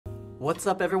What's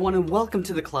up everyone and welcome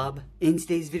to the club. In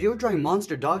today's video, we're drawing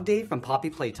Monster DogDay from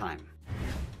Poppy Playtime.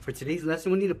 For today's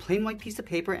lesson, we need a plain white piece of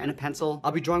paper and a pencil.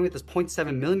 I'll be drawing with this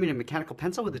 0.7mm mechanical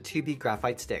pencil with a 2B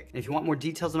graphite stick. And if you want more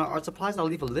details on our art supplies, I'll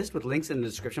leave a list with links in the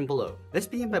description below. Let's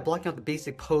begin by blocking out the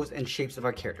basic pose and shapes of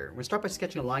our character. We're going to start by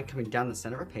sketching a line coming down the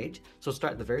center of our page. So we'll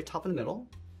start at the very top in the middle.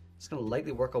 Just going to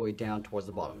lightly work our way down towards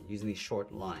the bottom using these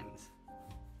short lines.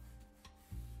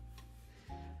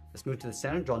 Let's move to the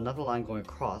center and draw another line going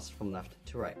across from left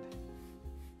to right.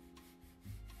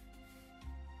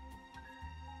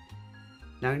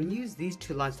 Now I'm going to use these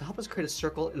two lines to help us create a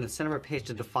circle in the center of our page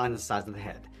to define the size of the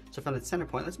head. So from the center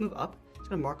point, let's move up. Just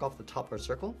going to mark off the top of our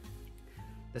circle.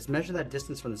 Let's measure that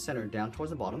distance from the center down towards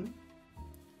the bottom.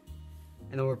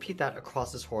 And then we'll repeat that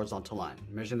across this horizontal line,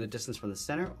 measuring the distance from the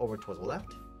center over towards the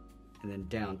left and then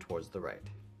down towards the right.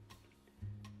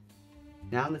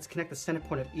 Now let's connect the center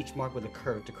point of each mark with a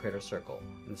curve to create our circle.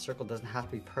 And the circle doesn't have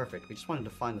to be perfect, we just want to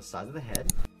define the size of the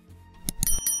head.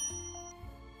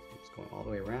 Just going all the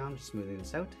way around, smoothing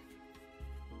this out.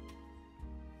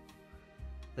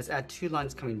 Let's add two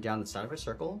lines coming down the side of our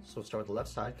circle. So we'll start with the left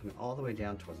side, coming all the way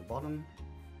down towards the bottom.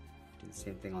 Do the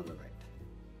same thing on the right.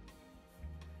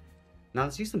 Now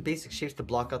let's use some basic shapes to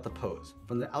block out the pose.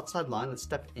 From the outside line, let's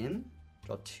step in,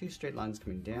 draw two straight lines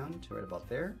coming down to right about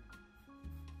there.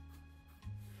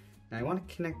 Now I want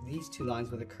to connect these two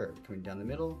lines with a curve, coming down the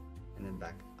middle and then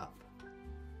back up.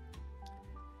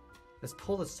 Let's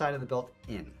pull the side of the belt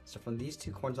in. So from these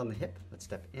two corners on the hip, let's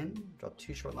step in, draw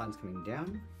two short lines coming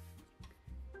down,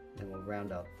 and we'll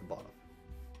round out the bottom.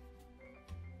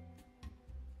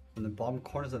 From the bottom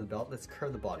corners of the belt, let's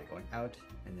curve the body, going out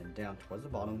and then down towards the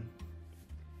bottom.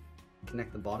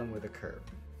 Connect the bottom with a curve.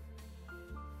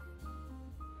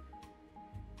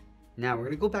 Now we're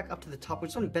going to go back up to the top. We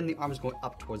just want to bend the arms going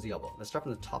up towards the elbow. Let's start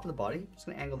from the top of the body. Just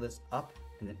going to angle this up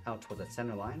and then out towards that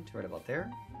center line to right about there.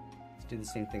 Let's do the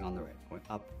same thing on the right, going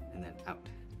up and then out.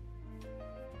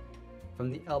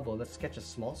 From the elbow, let's sketch a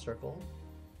small circle.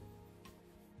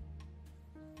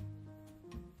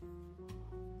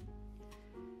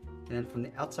 And then from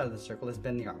the outside of the circle, let's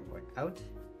bend the arm, going out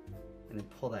and then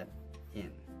pull that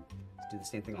in. Let's do the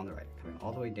same thing on the right, coming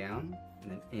all the way down and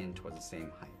then in towards the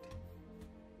same height.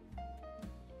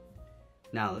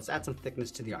 Now let's add some thickness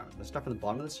to the arm. Let's start from the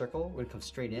bottom of the circle. We're going to come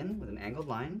straight in with an angled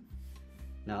line.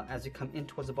 Now as you come in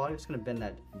towards the body, we're just going to bend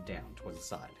that down towards the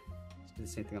side. Let's do the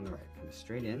same thing on the right. Coming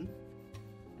straight in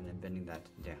and then bending that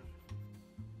down.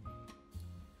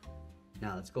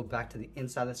 Now let's go back to the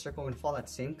inside of the circle. We're going to follow that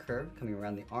same curve coming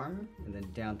around the arm and then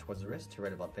down towards the wrist to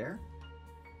right about there.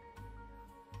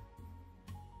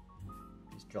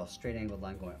 Just draw a straight angled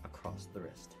line going across the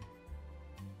wrist.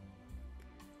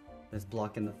 Let's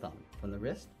block in the thumb. From the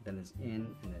wrist, bend this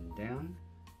in and then down.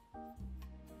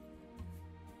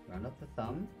 Round up the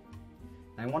thumb.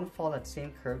 And I want to follow that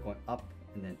same curve going up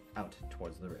and then out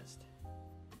towards the wrist.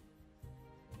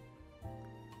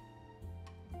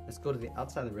 Let's go to the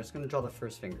outside of the wrist. I'm going to draw the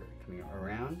first finger, coming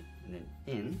around and then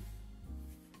in.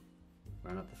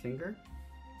 Round up the finger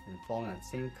and following that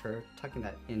same curve, tucking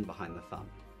that in behind the thumb.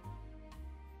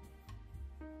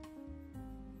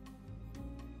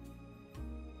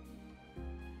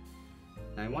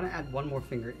 Now I want to add one more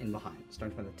finger in behind,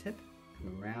 starting from the tip,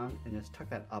 coming around, and just tuck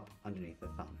that up underneath the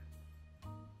thumb.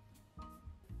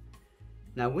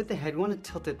 Now with the head, we want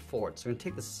to tilt it forward. So we're going to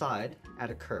take the side,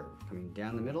 add a curve, coming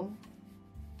down the middle,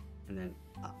 and then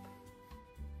up.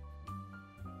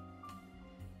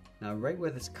 Now right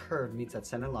where this curve meets that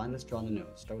center line, let's draw the nose.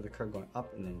 Start with the curve going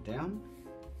up and then down.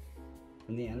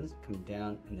 From the ends, come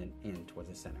down and then in towards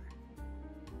the center.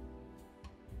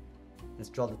 Let's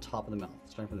draw the top of the mouth,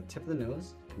 starting from the tip of the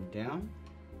nose, come down,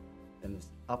 then this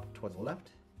up towards the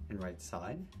left and right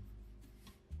side.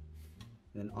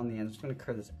 And then on the end, I'm just going to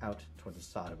curve this out towards the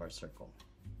side of our circle.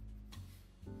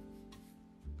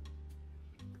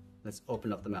 Let's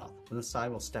open up the mouth. From the side,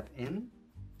 we'll step in,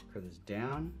 curve this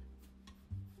down,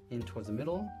 in towards the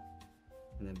middle,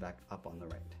 and then back up on the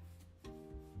right.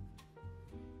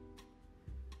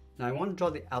 Now I want to draw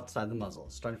the outside of the muzzle.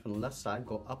 Starting from the left side,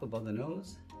 go up above the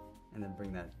nose, and then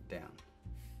bring that down.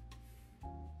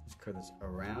 Let's curve this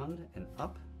around and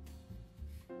up.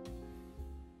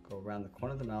 Go around the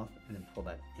corner of the mouth and then pull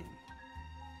that in.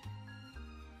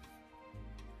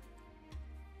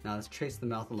 Now let's trace the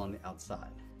mouth along the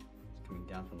outside. Just coming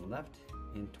down from the left,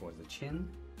 in towards the chin,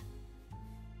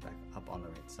 back up on the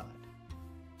right side.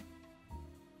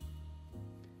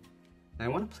 Now I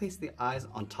want to place the eyes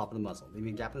on top of the muzzle,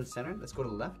 leaving a gap in the center. Let's go to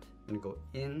the left and go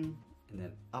in and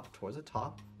then up towards the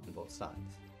top on both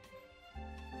sides.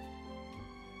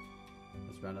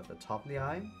 Let's round out the top of the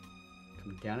eye,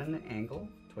 come down at an angle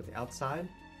toward the outside,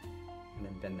 and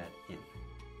then bend that in.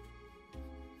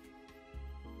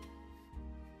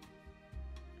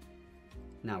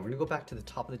 Now we're gonna go back to the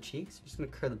top of the cheeks. We're just gonna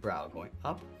curve the brow, going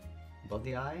up above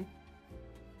the eye.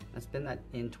 Let's bend that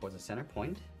in towards the center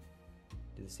point.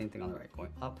 Do the same thing on the right,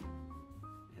 going up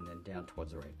and then down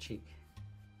towards the right cheek.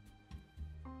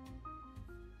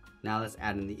 Now let's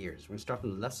add in the ears. We're gonna start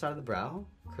from the left side of the brow,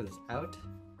 curve this out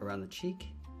around the cheek,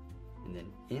 and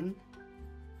then in.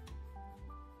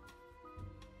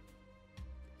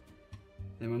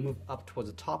 Then we'll move up towards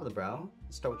the top of the brow.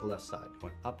 Let's start with the left side,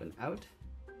 going up and out.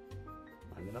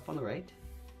 Line it up on the right,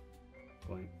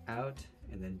 going out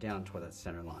and then down toward that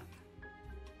center line.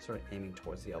 Sort of aiming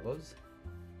towards the elbows.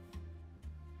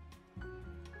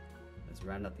 Let's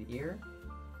round out the ear,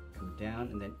 come down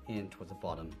and then in towards the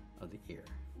bottom of the ear.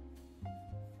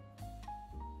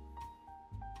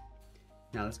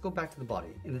 Now let's go back to the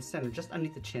body. In the center, just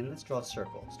underneath the chin, let's draw a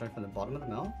circle. Starting from the bottom of the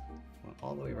mouth, going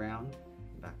all the way around,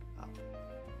 back up.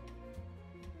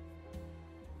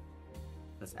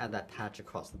 Let's add that patch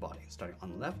across the body. Starting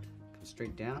on the left, come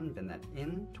straight down, bend that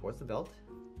in towards the belt.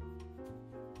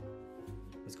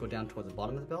 Let's go down towards the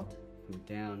bottom of the belt, come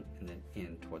down and then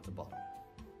in towards the bottom.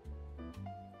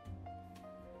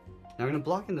 Now we're going to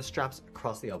block in the straps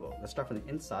across the elbow. Let's start from the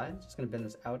inside. Just going to bend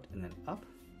this out and then up.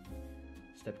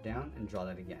 Step down and draw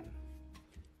that again.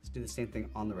 Let's do the same thing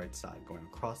on the right side, going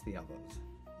across the elbows.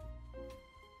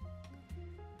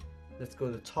 Let's go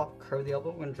to the top, curve the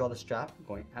elbow. We're going to draw the strap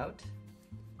going out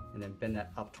and then bend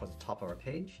that up towards the top of our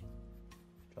page.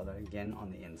 Draw that again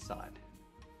on the inside.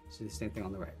 Let's do the same thing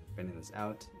on the right, bending this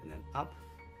out and then up.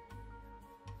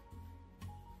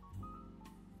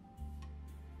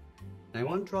 Now I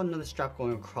want to draw another strap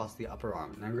going across the upper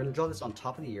arm. Now I'm going to draw this on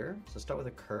top of the ear. So start with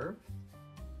a curve,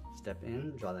 step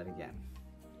in, draw that again.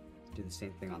 Do the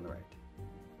same thing on the right.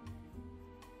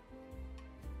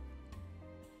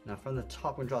 Now from the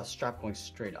top, we're going to draw a strap going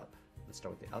straight up. Let's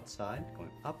start with the outside,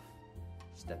 going up,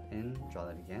 step in, draw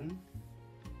that again.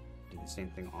 Do the same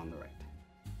thing on the right.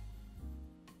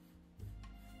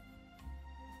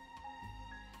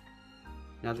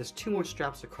 Now there's two more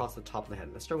straps across the top of the head.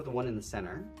 Let's start with the one in the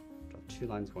center. Draw two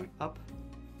lines going up.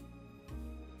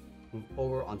 Move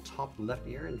over on top of the left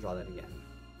ear and draw that again.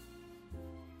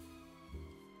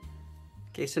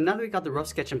 Okay, so now that we got the rough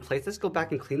sketch in place, let's go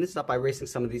back and clean this up by erasing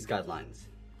some of these guidelines.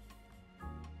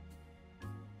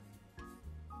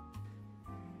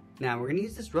 Now we're going to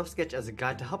use this rough sketch as a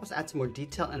guide to help us add some more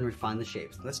detail and refine the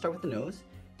shapes. Let's start with the nose,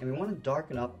 and we want to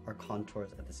darken up our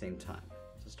contours at the same time.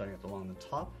 So starting up along the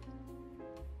top.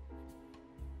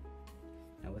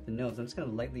 Now with the nose, I'm just going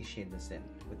to lightly shade this in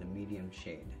with a medium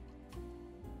shade.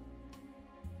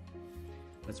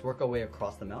 Let's work our way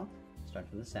across the mouth, starting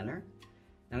from the center.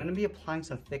 Now I'm going to be applying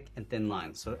some thick and thin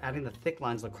lines, so adding the thick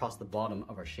lines across the bottom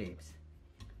of our shapes,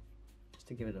 just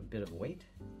to give it a bit of weight.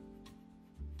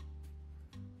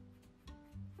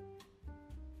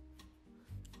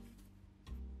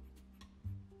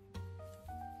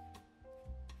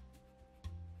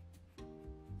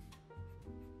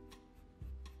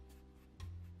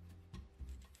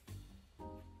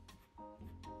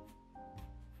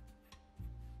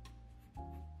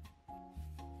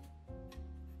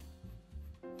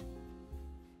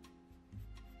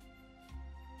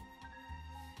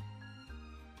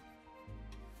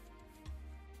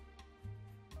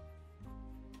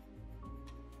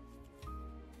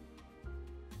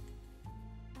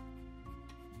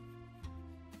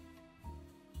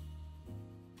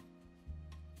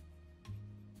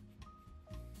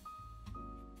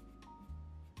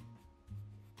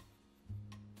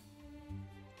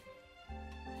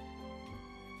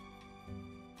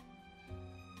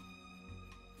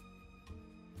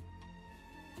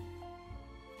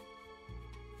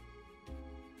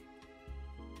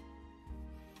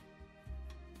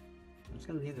 I'm just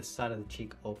going to leave the side of the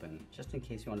cheek open, just in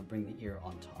case you want to bring the ear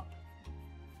on top.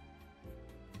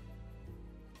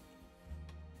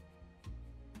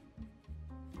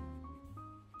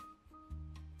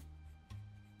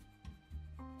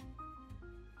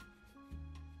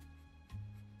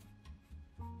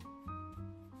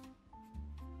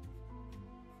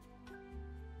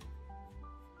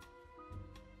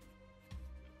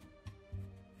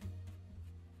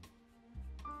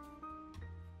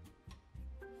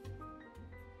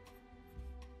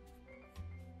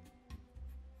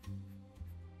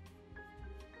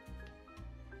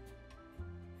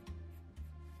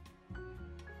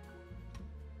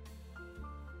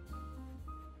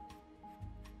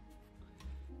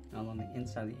 Now along the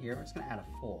inside of the ear, we're just going to add a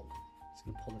fold. Just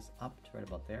going to pull this up to right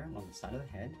about there along the side of the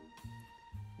head.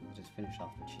 And we'll just finish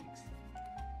off the cheeks.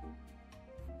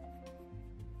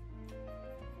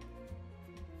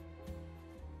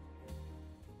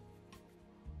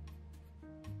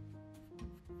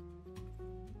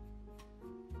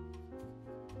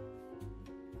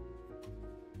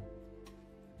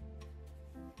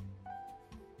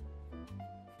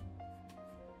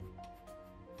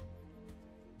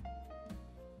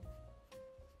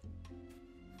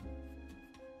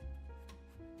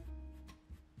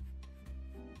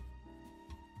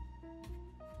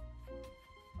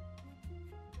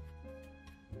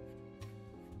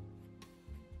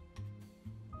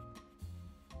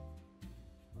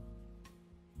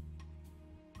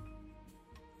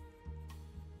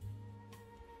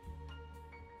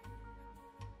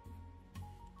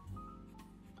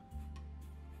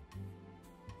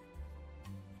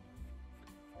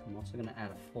 also going to add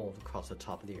a fold across the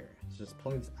top of the ear. So just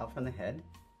pulling this out from the head.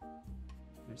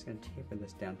 I'm just going to taper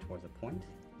this down towards a point.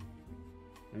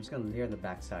 I'm just going to layer the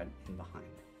back side in behind.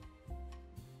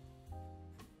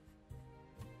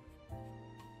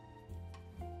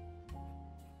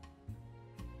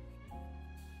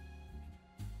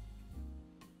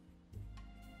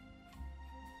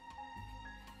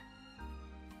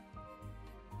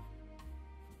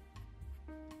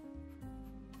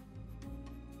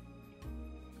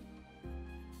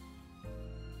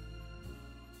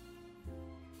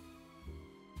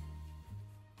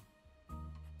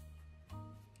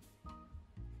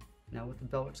 Now with the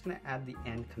belt, we're just going to add the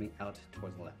end coming out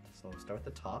towards the left. So we'll start at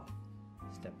the top,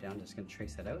 step down, just going to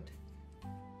trace that out,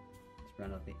 just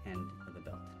round out the end of the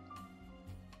belt.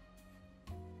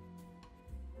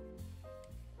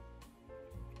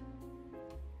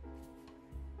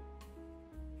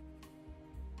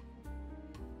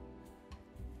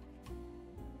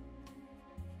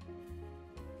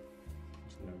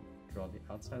 Just going to draw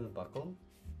the outside of the buckle.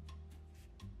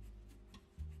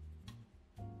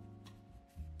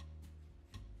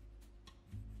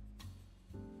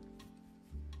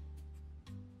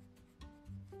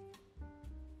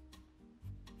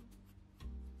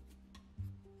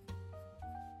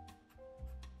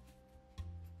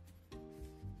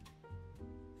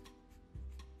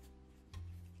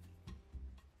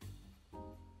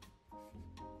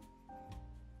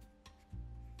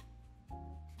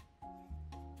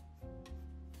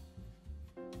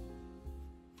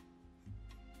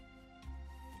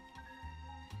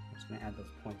 I'm just going to add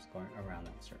those points going around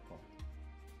that circle.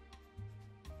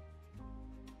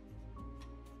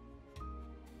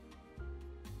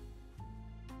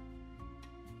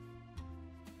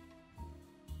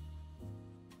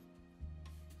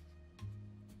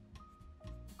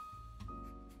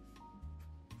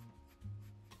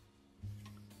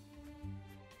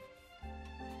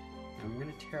 And we're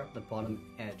going to tear up the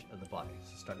bottom edge of the body.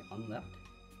 So starting on the left,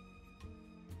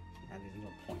 add these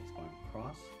little points going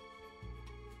across.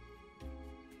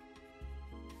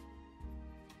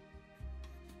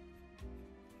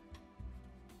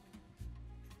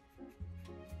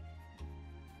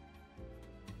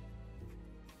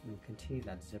 And we'll continue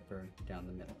that zipper down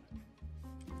the middle.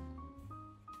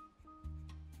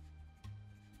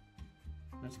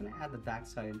 I'm just going to add the back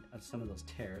side of some of those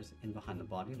tears in behind the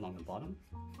body along the bottom.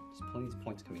 Just pulling these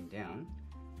points coming down,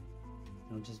 and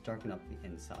we'll just darken up the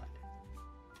inside.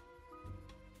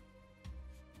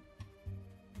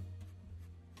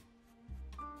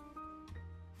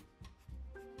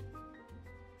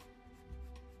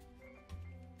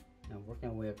 Now working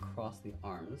our way across the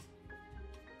arms.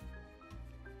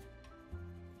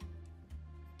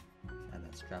 Add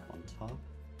that strap on top.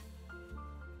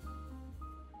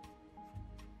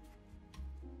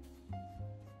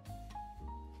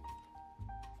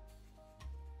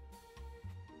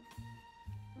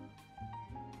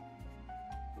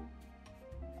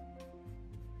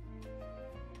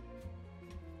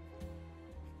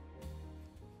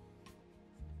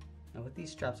 Now with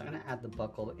these straps, I'm going to add the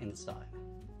buckle inside.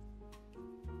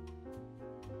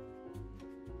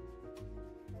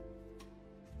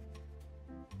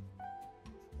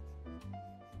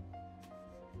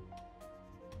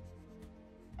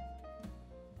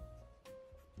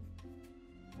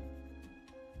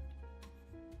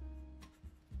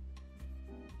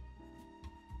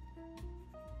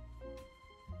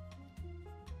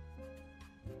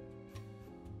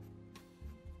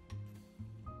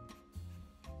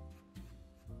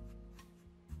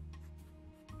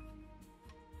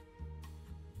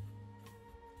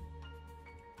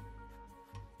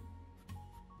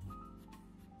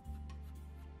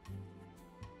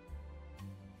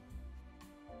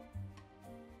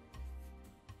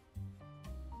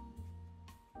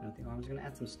 Now with the arms, I'm going to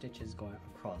add some stitches going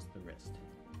across the wrist.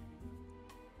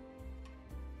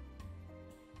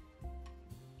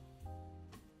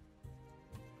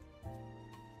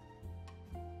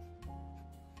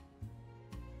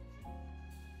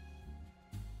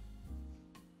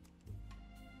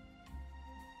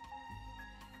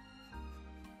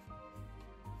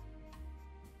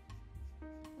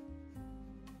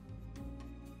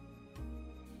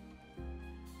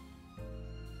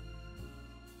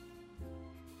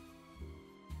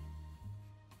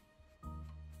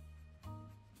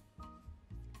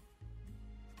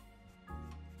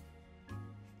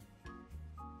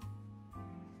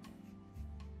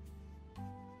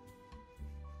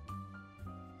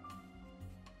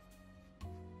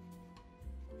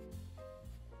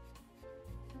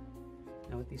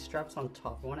 Now with these straps on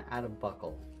top, I want to add a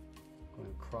buckle going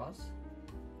across.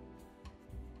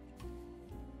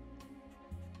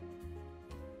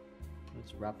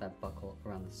 just wrap that buckle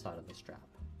around the side of the strap.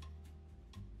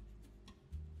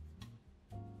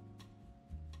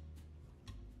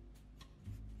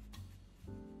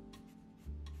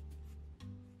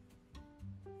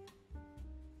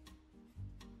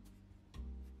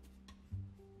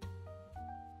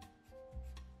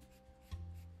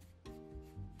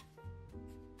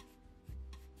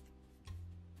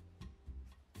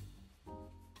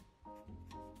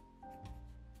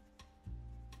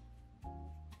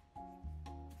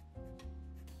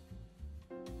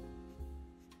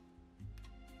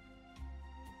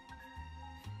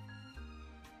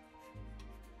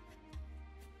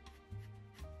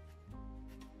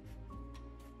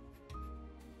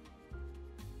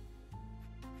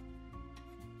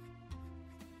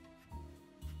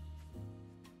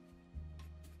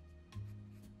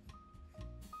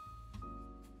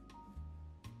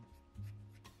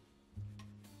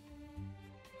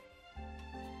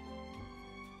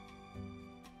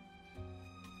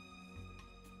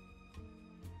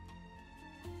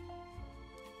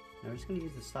 Now we're just going to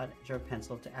use the side edge of our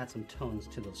pencil to add some tones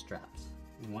to those straps.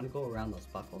 We want to go around those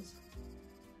buckles.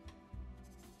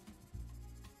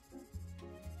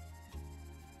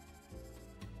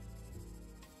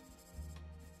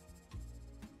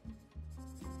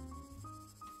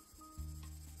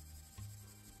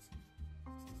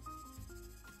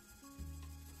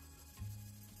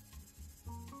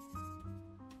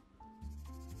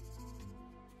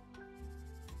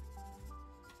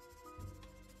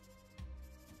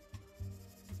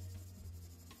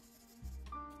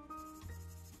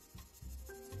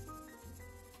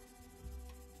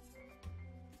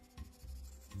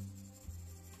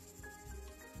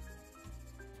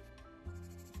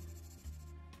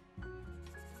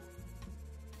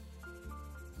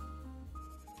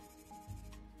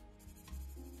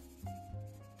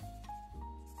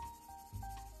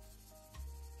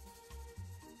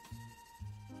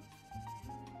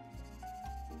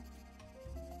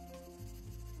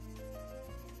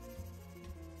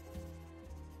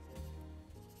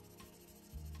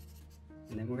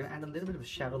 And then we're going to add a little bit of a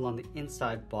shadow along the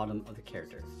inside bottom of the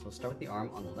character. So we'll start with the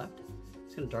arm on the left.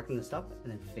 Just going to darken this up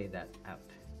and then fade that out.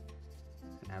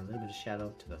 And add a little bit of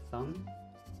shadow to the thumb,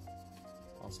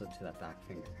 also to that back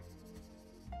finger.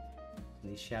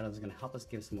 And these shadows are going to help us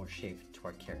give some more shape to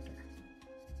our character.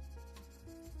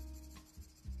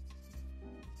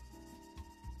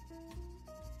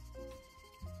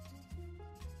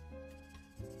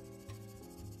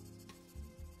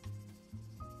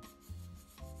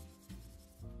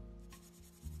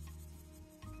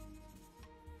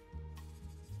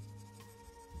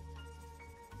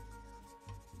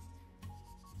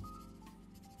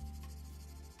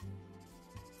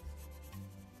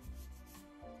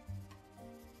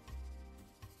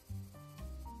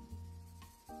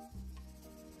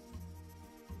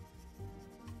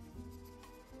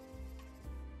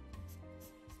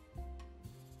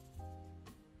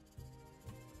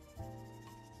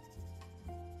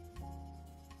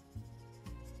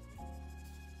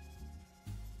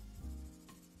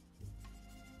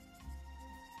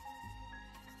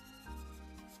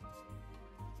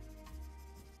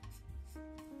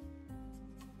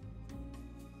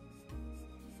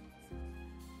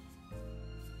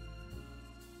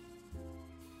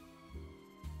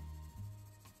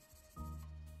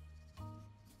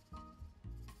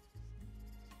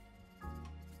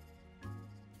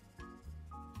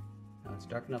 Now let's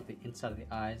darken up the inside of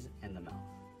the eyes and the mouth.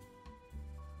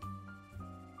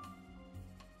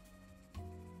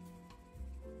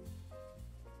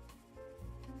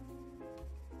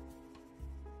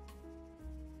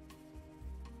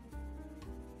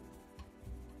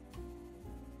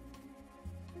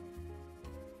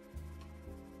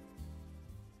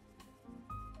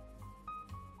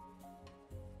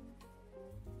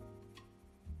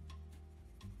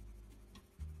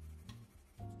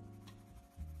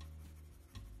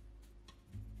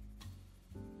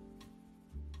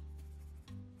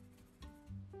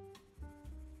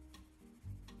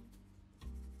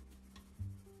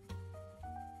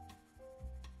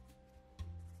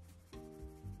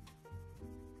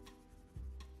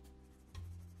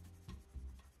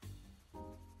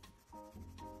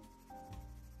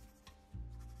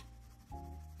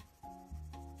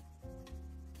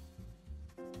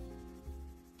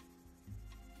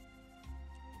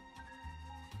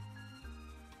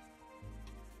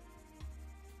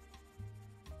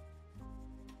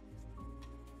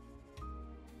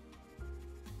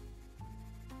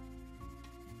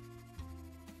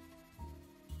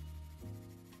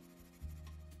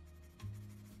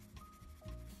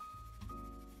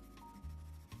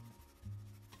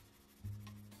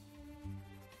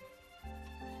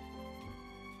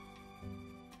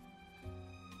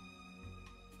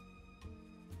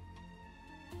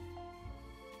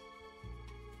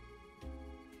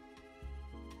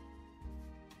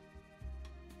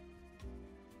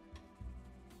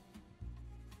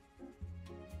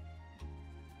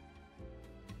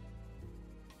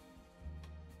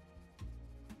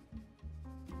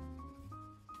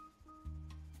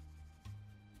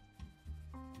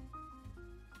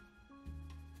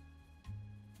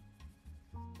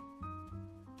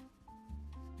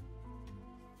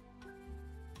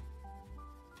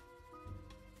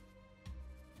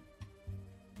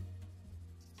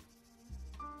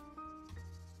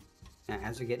 Now,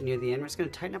 as we get near the end, we're just going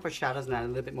to tighten up our shadows and add a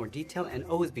little bit more detail, and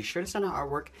always be sure to send our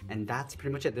artwork, and that's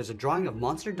pretty much it. There's a drawing of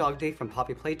Monster DogDay from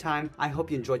Poppy Playtime. I hope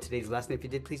you enjoyed today's lesson. If you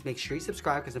did, please make sure you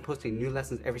subscribe because I'm posting new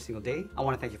lessons every single day. I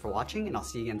want to thank you for watching, and I'll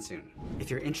see you again soon. If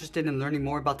you're interested in learning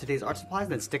more about today's art supplies,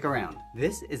 then stick around.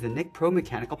 This is the NicPro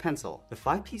Mechanical Pencil. The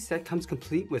 5-piece set comes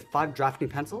complete with 5 drafting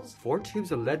pencils, 4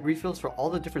 tubes of lead refills for all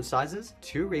the different sizes,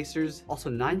 2 erasers, also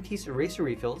 9-piece eraser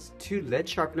refills, 2 lead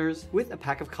sharpeners, with a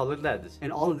pack of colored leads.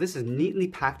 And all of this is neatly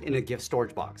packed in a gift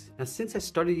storage box. Now, since I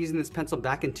started using this pencil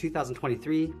back in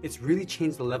 2023, it's really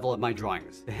changed the level of my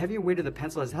drawings. The heavier weight of the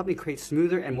pencil has helped me create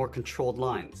smoother and more controlled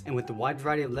lines. And with the wide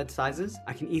variety of lead sizes,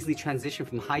 I can easily transition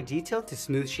from high detail to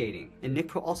smooth shading. And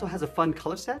NicPro also has a fun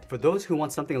color set for those who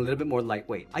want something a little bit more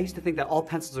lightweight. I used to think that all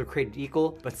pencils are created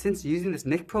equal, but since using this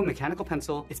NicPro Mechanical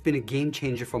Pencil, it's been a game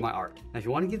changer for my art. Now, if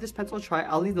you want to give this pencil a try,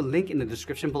 I'll leave the link in the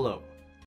description below.